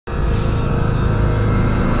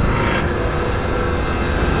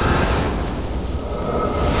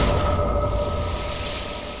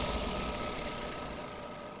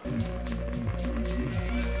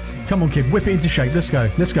Come on, kid. Whip it into shape. Let's go.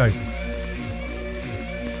 Let's go.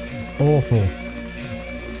 Awful.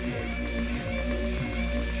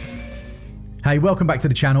 Hey, welcome back to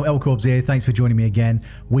the channel. L-Corbs here. Thanks for joining me again.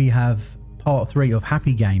 We have part 3 of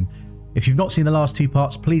Happy Game. If you've not seen the last 2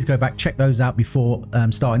 parts, please go back, check those out before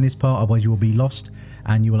starting this part. Otherwise, you will be lost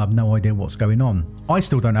and you will have no idea what's going on. I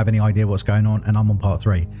still don't have any idea what's going on, and I'm on part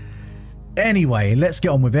 3. Anyway, let's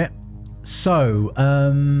get on with it. So,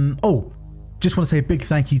 oh, just want to say a big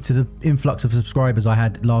thank you to the influx of subscribers I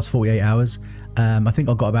had last 48 hours. I think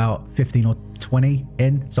I got about 15 or 20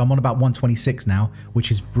 in, so I'm on about 126 now,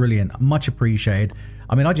 which is brilliant. Much appreciated.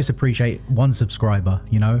 I mean, I just appreciate one subscriber,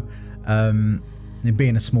 you know. And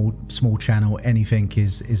being a small channel, anything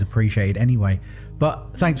is appreciated anyway.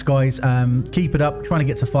 But thanks, guys. Keep it up. Trying to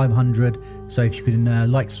get to 500. So if you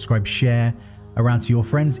can like, subscribe, share around to your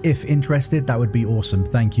friends if interested, that would be awesome.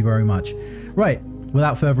 Thank you very much. Right,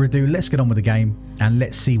 without further ado, let's get on with the game and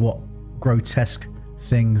let's see what grotesque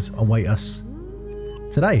things await us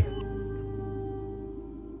today.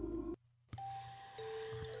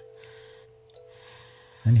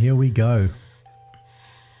 And here we go.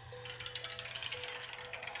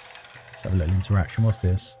 Let's have a little interaction. What's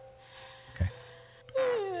this? Okay.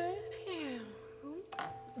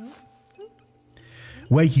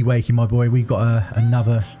 Wakey, wakey, my boy. We've got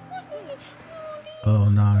another... Oh,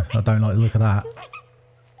 no. I don't like the look of that.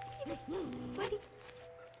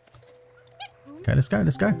 Okay, let's go.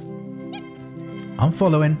 Let's go. I'm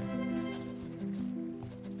following.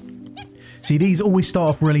 See, these always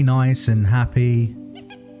start off really nice and happy.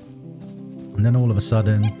 And then all of a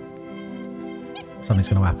sudden, something's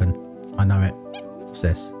going to happen. I know it. What's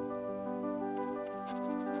this?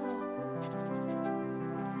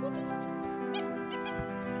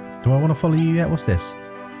 Do I want to follow you yet? What's this?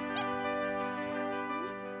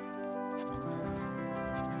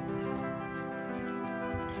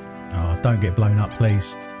 Oh, don't get blown up,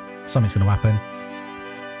 please. Something's going to happen.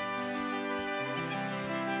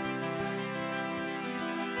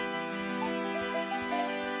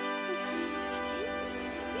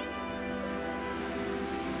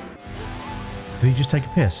 Did he just take a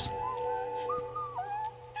piss?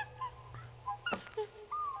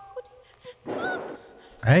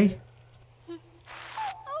 Hey?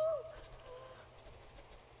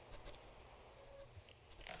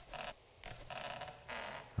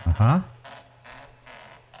 Uh-huh.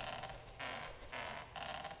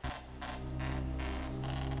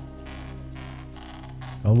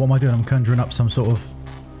 Oh, what am I doing? I'm conjuring up some sort of...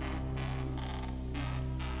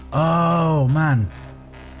 Oh, man.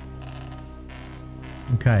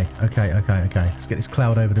 Okay. Let's get this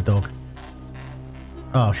cloud over the dog.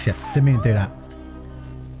 Oh, shit. Didn't mean to do that.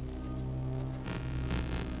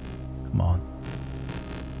 Come on.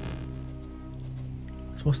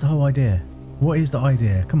 So what's the whole idea? What is the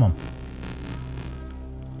idea? Come on.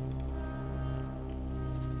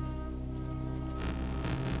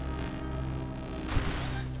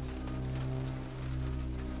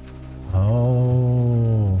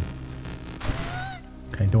 Oh.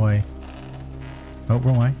 Okay, do I... Oh,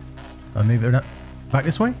 wrong way. I'll move it up. Back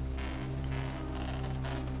this way?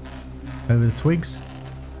 Over the twigs?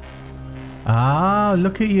 Ah,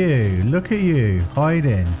 look at you. Look at you.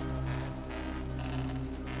 Hiding.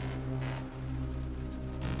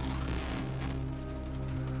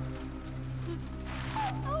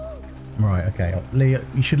 Right, okay. Lee,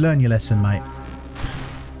 you should learn your lesson, mate.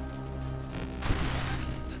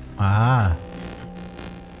 Ah.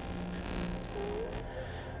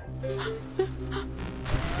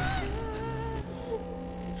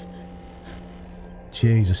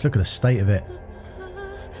 Jesus, look at the state of it.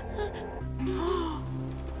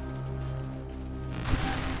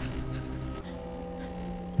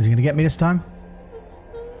 Is he going to get me this time?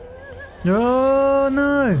 Oh,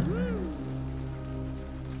 no.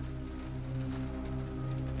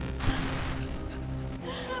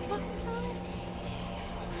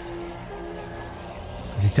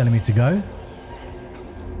 Is he telling me to go?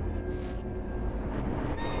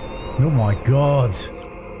 Oh, my God.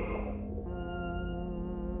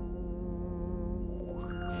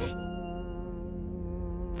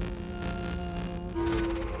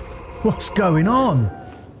 What's going on?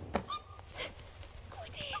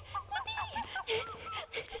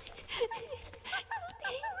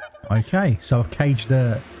 Okay, so I've caged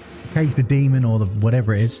the demon or the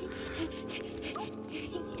whatever it is.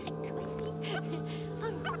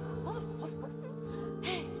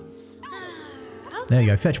 There you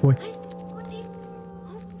go, fetch boy.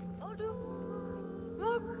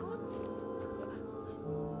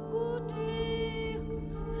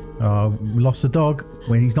 Oh, we lost the dog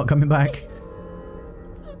when he's not coming back.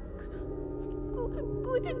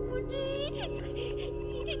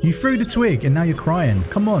 You threw the twig and now you're crying.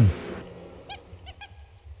 Come on.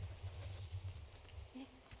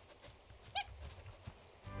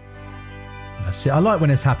 That's it. I like when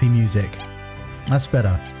there's happy music. That's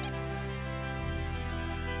better.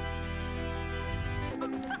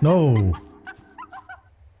 No.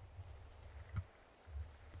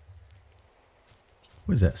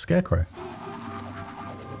 What is that? Scarecrow?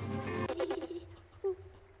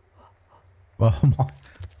 Oh my.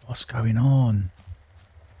 What's going on?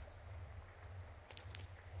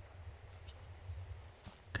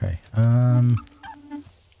 Okay.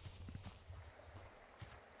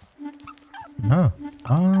 No.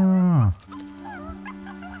 Ah.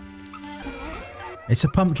 It's a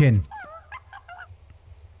pumpkin.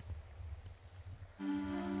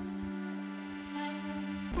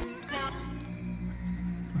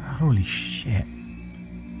 Holy shit.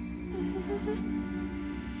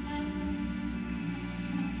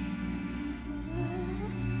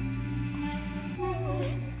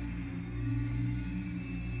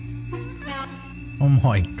 Oh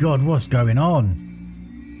my god, what's going on?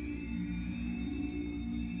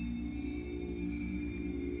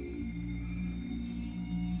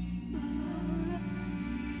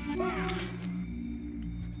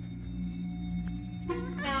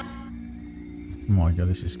 Oh my god,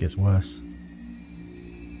 this just gets worse.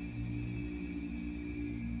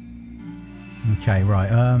 Okay, right,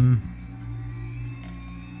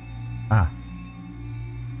 Ah.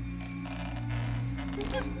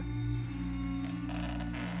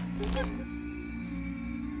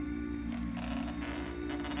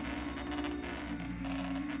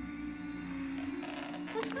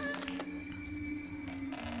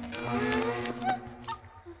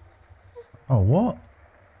 Oh, what?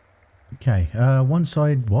 Okay, one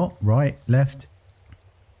side, what? Right, left.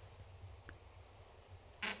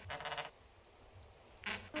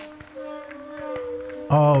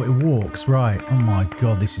 Oh, it walks, right. Oh my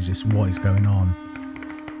god, this is just what is going on.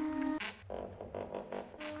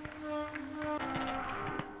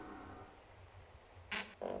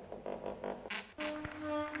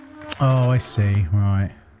 Oh, I see,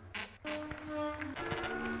 right.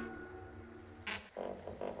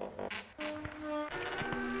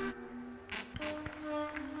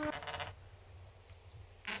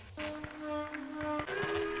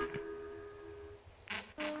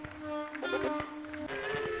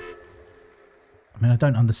 I mean, I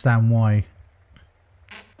don't understand why.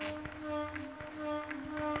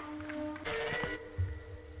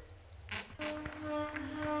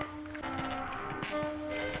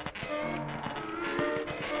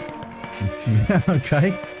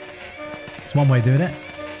 Okay. It's one way of doing it.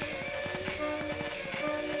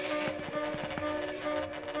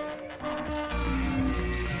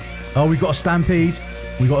 Oh, we got a stampede.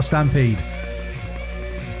 We got a stampede.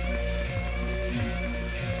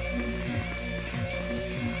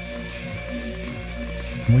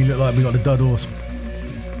 We look like we got the dud horse.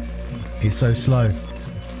 It's so slow.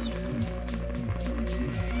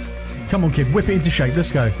 Come on, kid. Whip it into shape.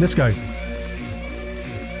 Let's go. Let's go.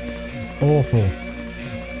 Awful.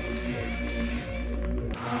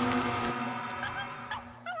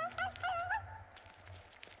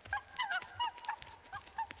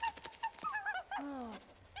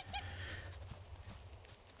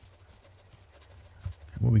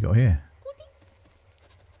 What we got here?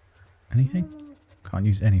 Anything? Can't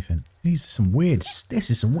use anything. These are some weird...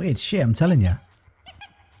 This is some weird shit, I'm telling you.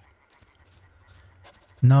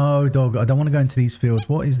 No, dog. I don't want to go into these fields.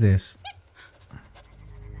 What is this?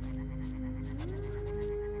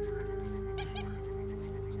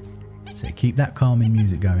 So keep that calming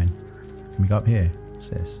music going. Can we go up here? What's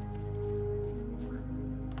this?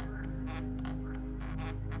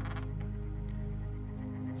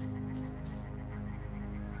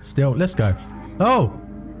 Still, let's go. Oh!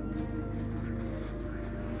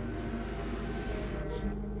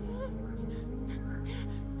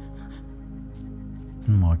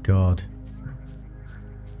 Oh my god.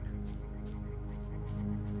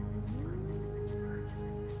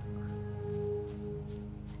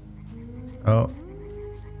 Oh.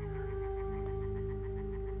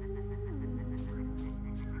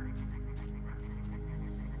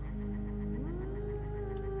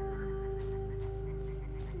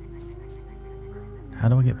 How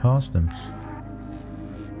do I get past them?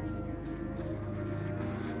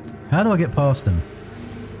 How do I get past them?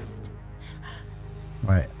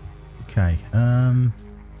 Right. Okay.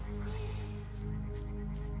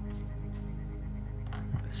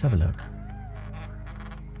 Let's have a look.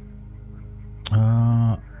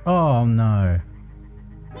 Oh no.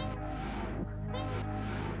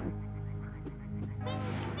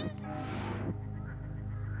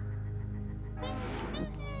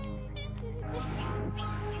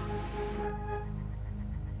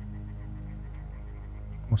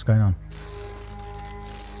 What's going on?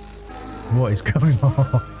 What is going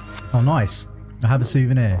on? Oh, nice. I have a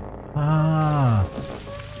souvenir. Ah.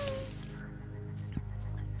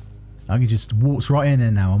 I can just waltz right in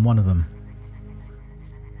there now. I'm one of them.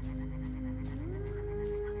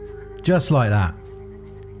 Just like that.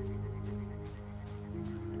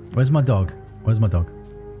 Where's my dog? Where's my dog?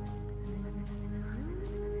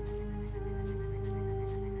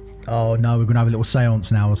 Oh no, we're going to have a little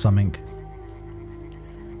seance now or something.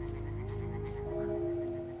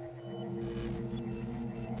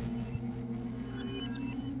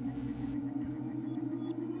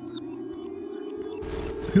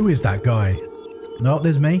 Who is that guy? No,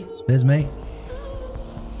 there's me. There's me.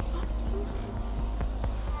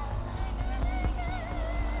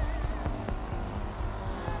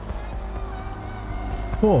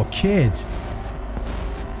 Poor kid.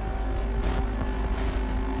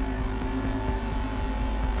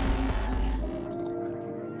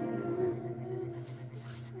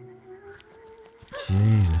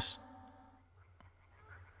 Jesus.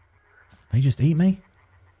 They just eat me?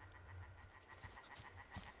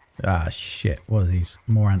 Ah, shit. What are these?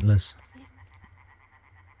 More antlers.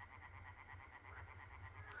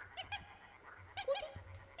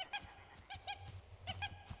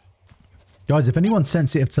 Guys, if anyone's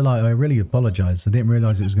sensitive to light, I really apologise. I didn't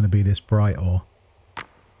realise it was going to be this bright or...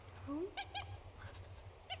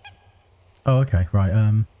 Oh, okay. Right,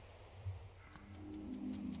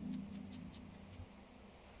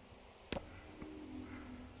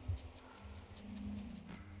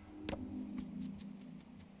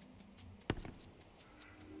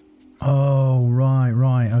 Oh,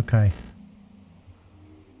 right, okay.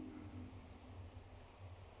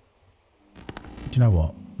 Do you know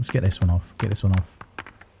what? Let's get this one off. Get this one off.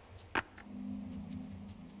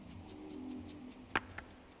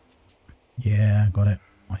 Yeah, got it.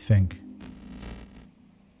 I think.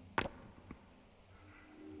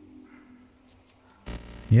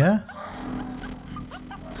 Yeah?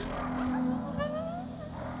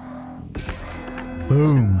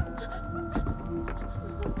 Boom.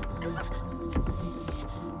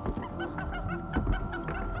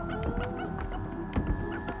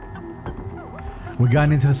 We're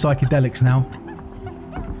going into the psychedelics now.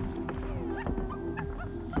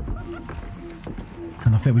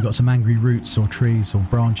 And I think we've got some angry roots or trees or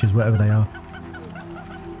branches, whatever they are.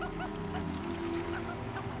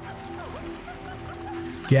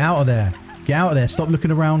 Get out of there. Get out of there. Stop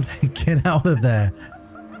looking around. Get out of there.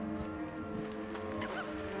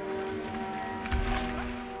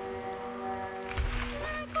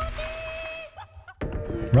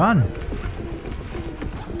 Run.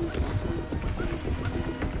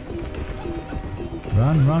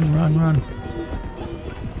 Run.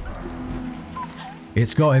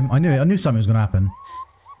 It's got him. I knew it. I knew something was going to happen.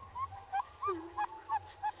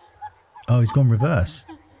 Oh, he's gone reverse.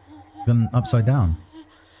 He's gone upside down.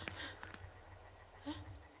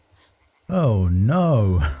 Oh,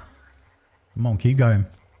 no. Come on, keep going.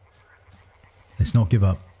 Let's not give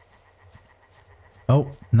up.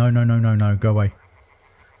 Oh, no. Go away.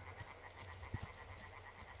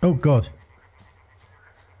 Oh, God.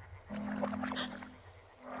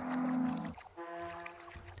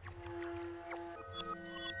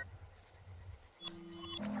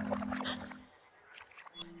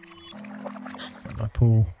 I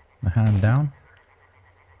pull the hand down.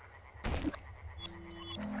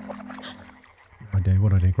 What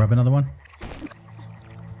do I do? Grab another one?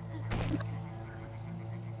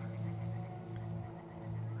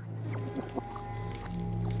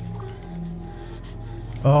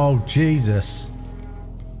 Oh, Jesus.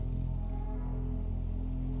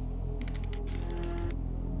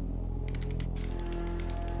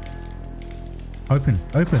 Open.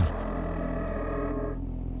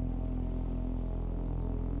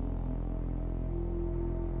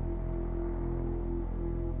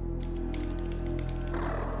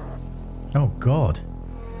 Oh, God.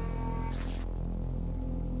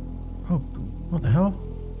 Oh, what the hell?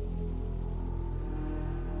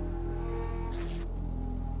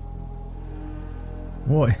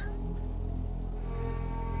 What?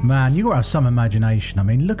 Man, you gotta have some imagination. I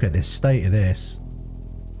mean, look at this state of this.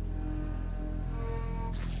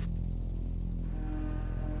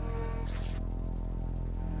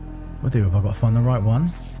 What do? Have I got to find the right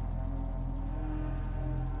one?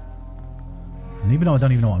 And even though I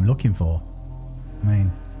don't even know what I'm looking for. I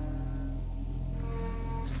mean...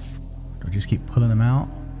 do I just keep pulling them out?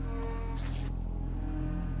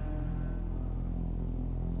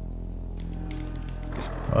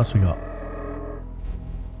 What else we got?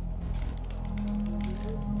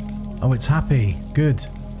 Oh, it's happy. Good.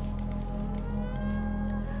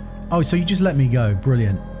 Oh, so you just let me go.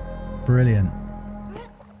 Brilliant. Brilliant.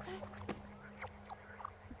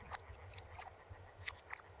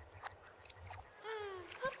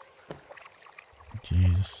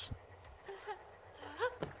 Jesus.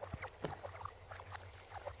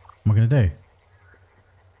 What am I going to do?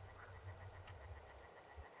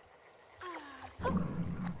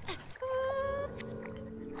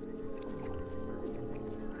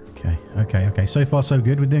 Okay. So far, so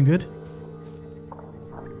good. We're doing good.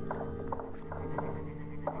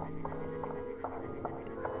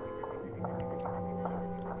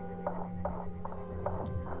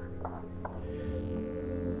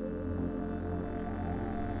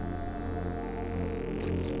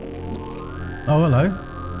 Oh, hello.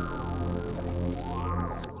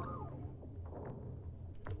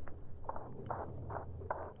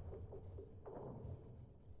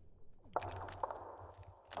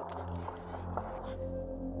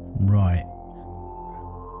 Right.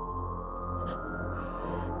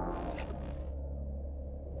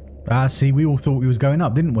 Ah, see, we all thought we was going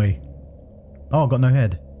up, didn't we? Oh, got no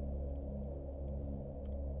head.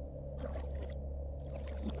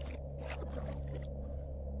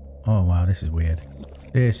 Oh, wow, this is weird.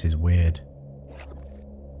 This is weird.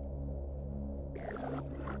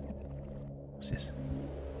 What's this?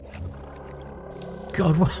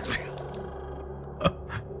 God, what's...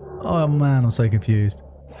 Oh, man, I'm so confused.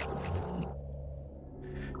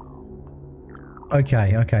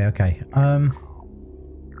 Okay.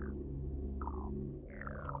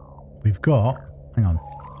 We've got... Hang on.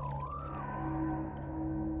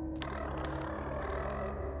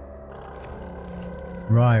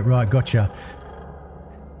 Right, gotcha.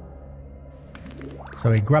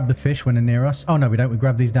 So we grab the fish when they're near us. Oh, no, we don't. We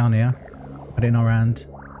grab these down here. Put it in our hand.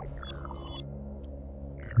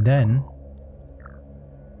 Then...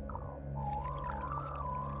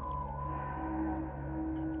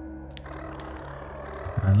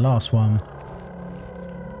 And last one.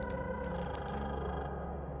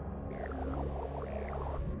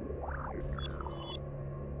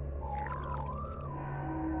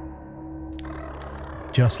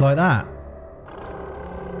 Just like that.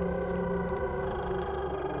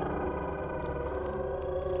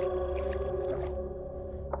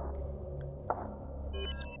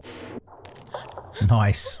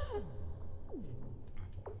 Nice.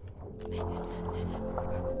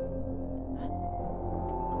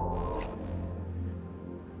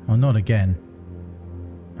 Oh, not again.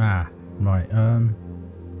 Ah, right.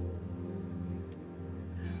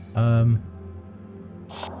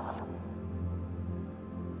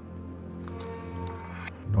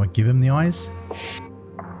 Do I give him the eyes?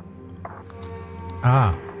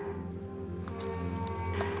 Ah.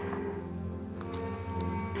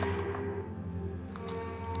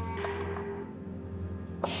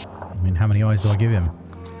 I mean, how many eyes do I give him?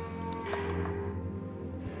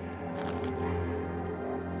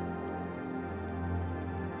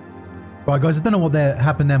 Right, guys, I don't know what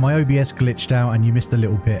happened there. My OBS glitched out and you missed a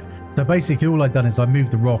little bit. So basically all I'd done is I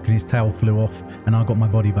moved the rock and his tail flew off and I got my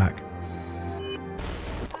body back.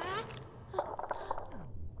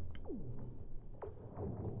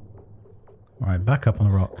 Alright, back up on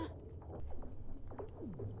the rock.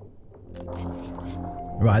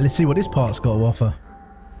 Right, let's see what this part's got to offer.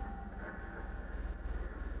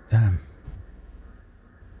 Damn.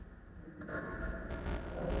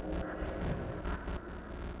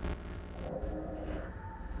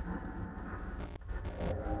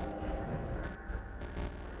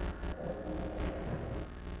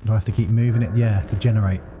 Do I have to keep moving it? Yeah, to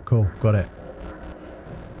generate. Cool, got it.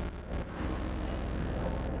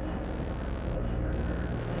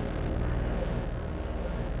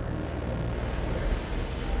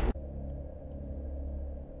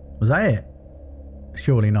 Was that it?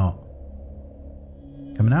 Surely not.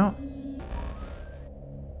 Coming out?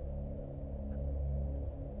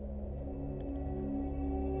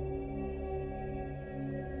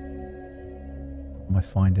 What am I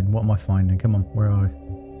finding? What am I finding? Come on, where are I?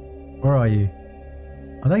 Where are you?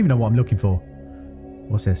 I don't even know what I'm looking for.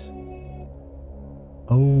 What's this?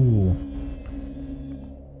 Oh.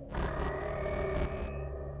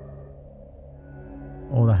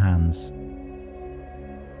 All the hands.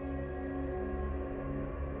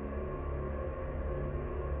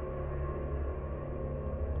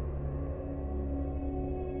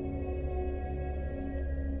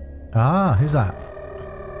 Ah, who's that?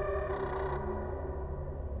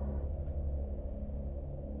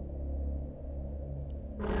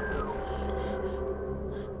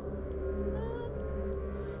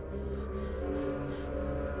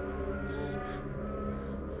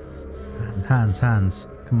 Hands.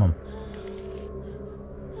 Come on.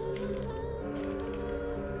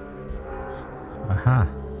 Aha.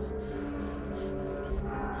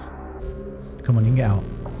 Come on, you can get out.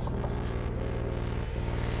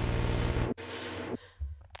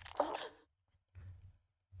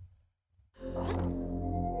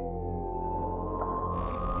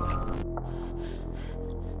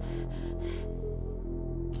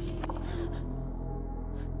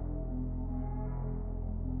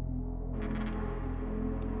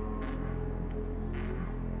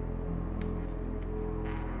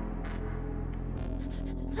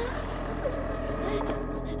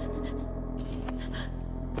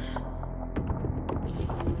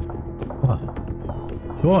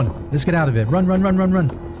 Go on, let's get out of here. Run, run, run, run, run.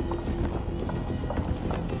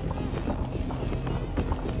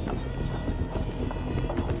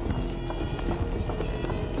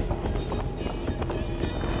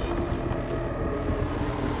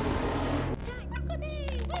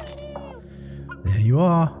 There you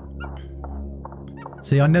are.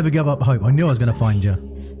 See, I never give up hope. I knew I was going to find you.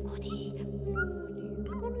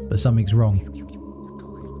 But something's wrong.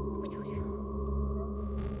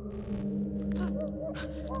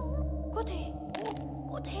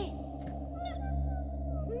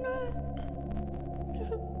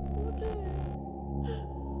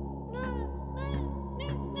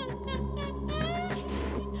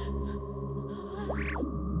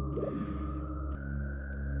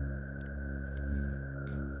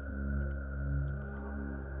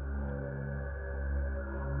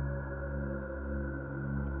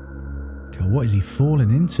 God, what is he falling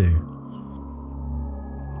into?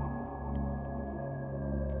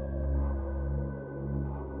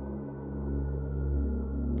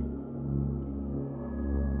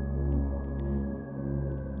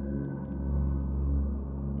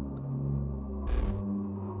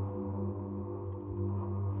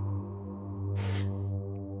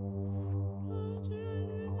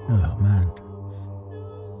 Oh, man.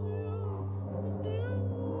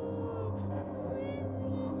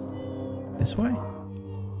 This way?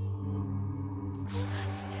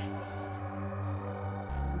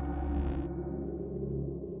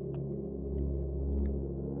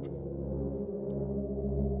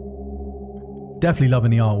 Definitely loving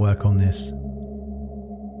the artwork on this.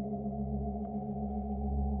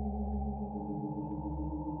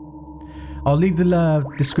 I'll leave the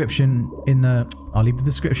description in the... I'll leave the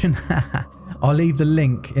description. I'll leave the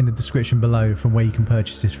link in the description below from where you can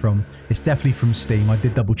purchase this from. It's definitely from Steam. I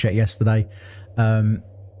did double check yesterday.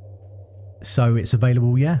 So it's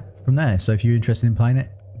available, yeah, from there. So if you're interested in playing it,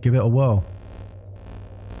 give it a whirl.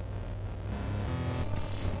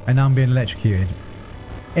 And now I'm being electrocuted.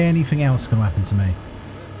 Anything else can happen to me.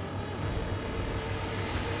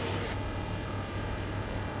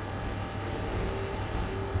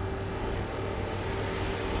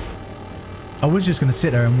 I was just going to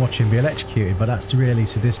sit there and watch him be electrocuted, but that's really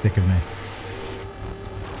sadistic of me.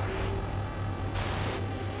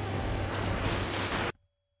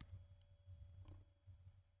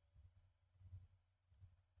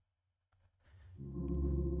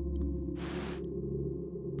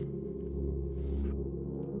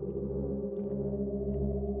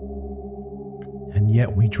 And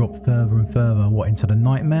yet we drop further and further. What, into the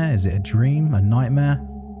nightmare? Is it a dream? A nightmare?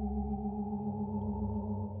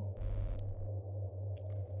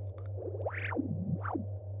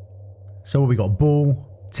 So we got a ball,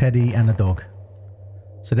 Teddy, and a dog.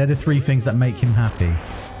 So they're the three things that make him happy,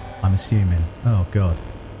 I'm assuming. Oh, God.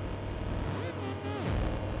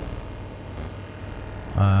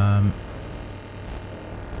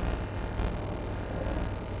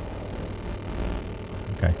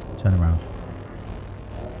 Okay, turn around.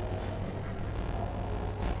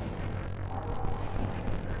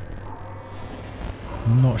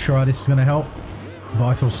 I'm not sure how this is going to help, but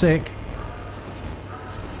I feel sick.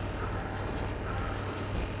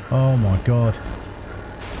 Oh my God.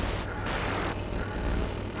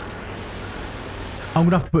 I'm going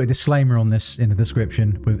to have to put a disclaimer on this in the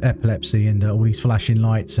description with epilepsy and all these flashing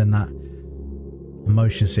lights and that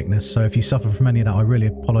motion sickness. So if you suffer from any of that, I really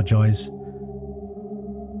apologise.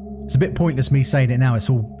 It's a bit pointless me saying it now. It's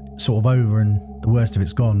all sort of over and the worst of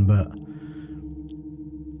it's gone, but...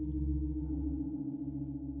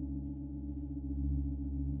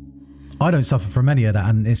 I don't suffer from any of that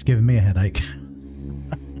and it's giving me a headache.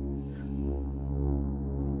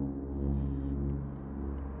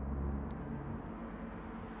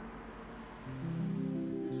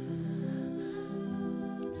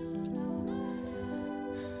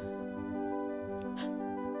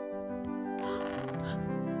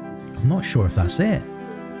 I'm not sure if that's it.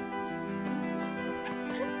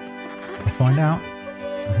 I'll find out.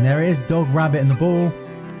 And there it is, dog, rabbit and the ball.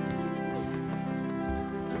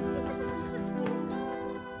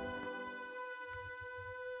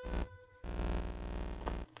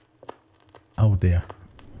 dear.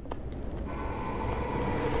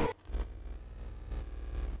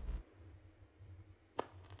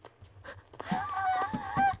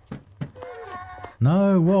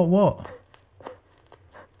 No, what?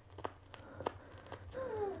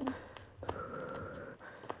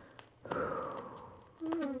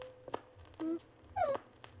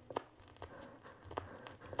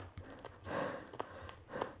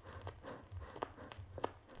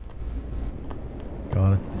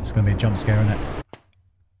 God, it's going to be a jump scare, isn't it?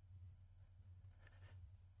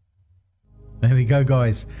 There we go,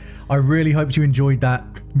 guys. I really hope you enjoyed that.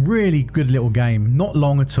 Really good little game. Not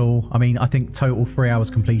long at all. I mean, I think total 3 hours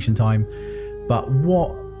completion time. But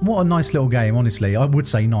what a nice little game, honestly. I would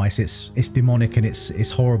say nice. It's demonic and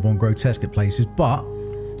it's horrible and grotesque at places, but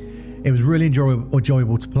it was really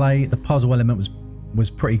enjoyable to play. The puzzle element was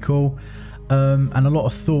pretty cool. And a lot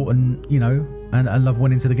of thought and, you know, and love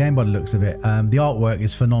went into the game by the looks of it. The artwork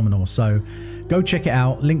is phenomenal, so go check it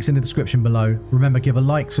out. Links in the description below. Remember, give a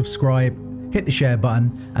like, subscribe, hit the share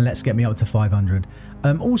button, and let's get me up to 500.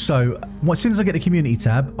 Also, as soon as I get the community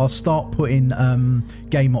tab, I'll start putting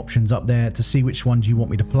game options up there to see which ones you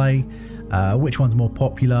want me to play, which one's more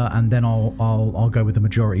popular, and then I'll go with the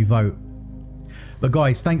majority vote. But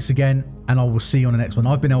guys, thanks again, and I will see you on the next one.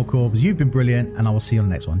 I've been Elcorbs, you've been brilliant, and I will see you on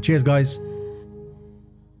the next one. Cheers, guys.